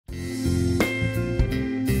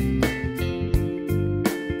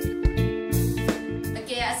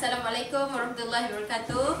warahmatullahi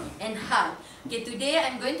wabarakatuh, and hi. Okay, today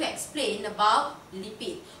I'm going to explain about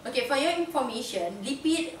lipid. Okay, for your information,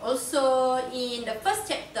 lipid also in the first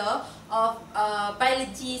chapter of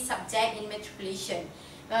biology subject in matriculation.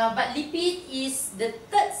 But lipid is the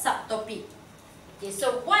third subtopic. Okay,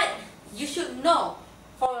 so what you should know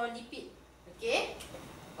for lipid? Okay,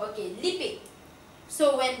 lipid.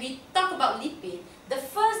 So when we talk about lipid, the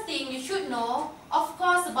first thing you should know, of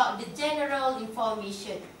course, about the general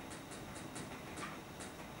information.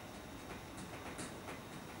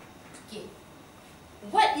 Okay,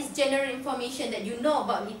 what is general information that you know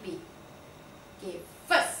about lipid? Okay,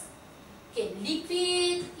 first, okay,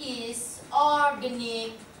 lipid is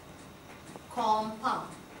organic compound.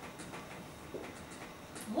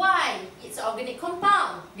 Why it's organic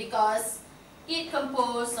compound? Because it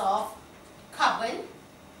composed of carbon,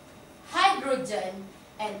 hydrogen,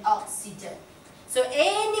 and oxygen. So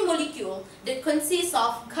any molecule that consists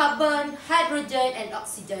of carbon, hydrogen, and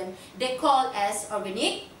oxygen, they call as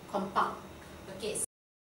organic compound. Okay,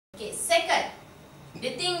 second,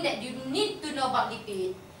 the thing that you need to know about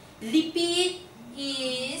lipid, lipid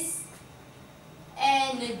is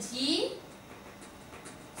energy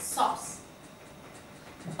source.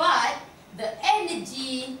 But the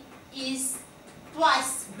energy is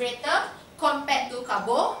twice greater compared to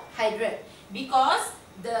carbohydrate, because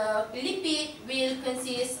the lipid will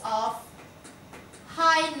consist of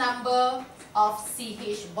high number of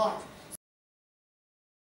CH bond.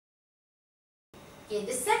 Okay,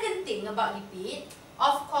 the second thing about lipid,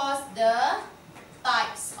 of course, the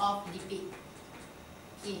types of lipid.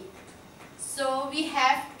 Okay, so we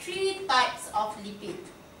have three types of lipid.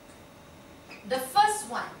 The first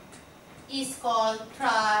one is called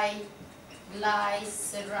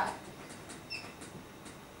triglyceride.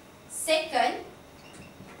 Second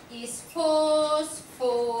is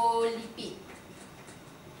phospholipid.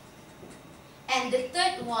 And the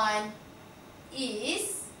third one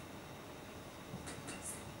is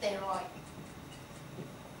steroid.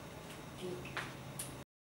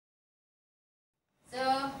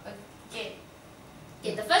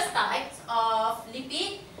 The first type of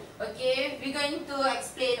lipid, okay, we're going to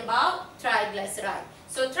explain about triglyceride.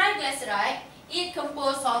 So triglyceride, it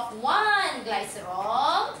composed of 1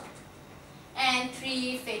 glycerol and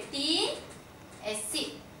 3 fatty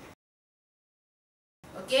acid.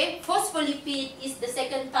 Okay, phospholipid is the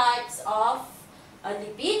second types of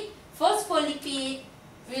lipid. Phospholipid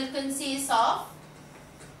will consist of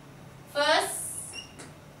first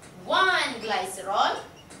 1 glycerol,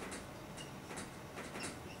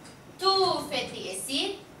 2 fatty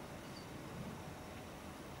acid,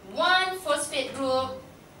 1 phosphate group,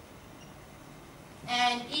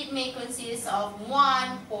 and it may consist of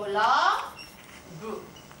 1 polar group.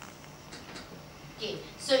 Okay,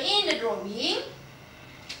 so in the drawing,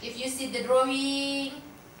 if you see the drawing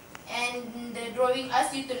and the drawing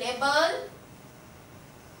asks you to label,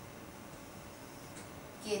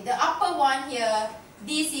 okay, the upper one here,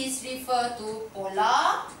 this is referred to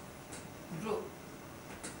polar group.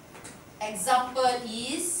 Example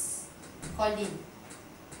is choline.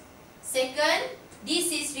 Second,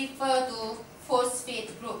 this is referred to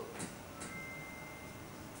phosphate group.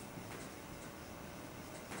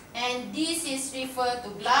 And this is referred to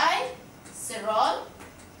glycerol.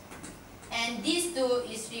 And this too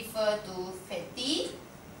is referred to fatty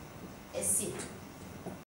acid.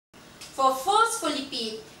 For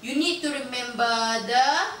phospholipid, you need to remember the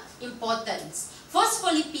importance.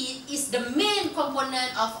 Phospholipid is the main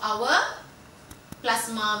component of our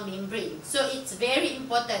plasma membrane. So it's very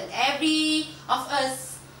important. Every of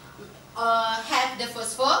us have the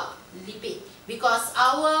phospholipid, because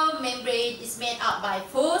our membrane is made up by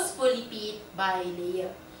phospholipid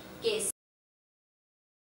bilayer. Okay.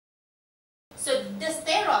 So the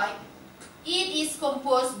steroid, it is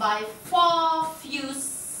composed by 4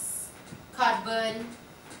 fused carbon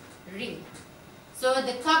ring. So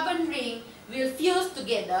the carbon ring will fuse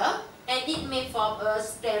together and it may form a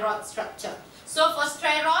steroid structure. So for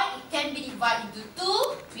steroid, it can be divided into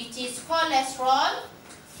 2, which is cholesterol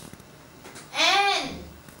and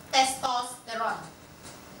testosterone.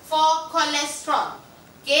 For cholesterol,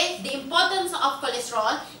 okay, the importance of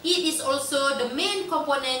cholesterol, it is also the main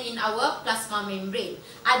component in our plasma membrane.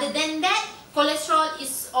 Other than that, cholesterol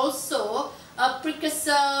is also a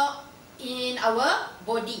precursor in our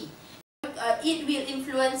body. It will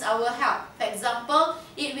influence our health. For example,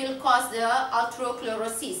 it will cause the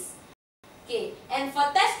atherosclerosis. Okay, and for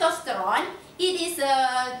testosterone, it is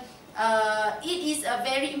a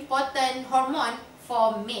very important hormone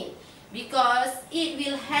for male, because it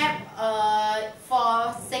will help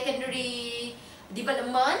for secondary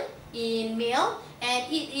development in male,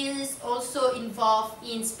 and it is also involved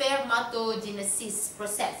in spermatogenesis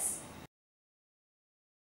process.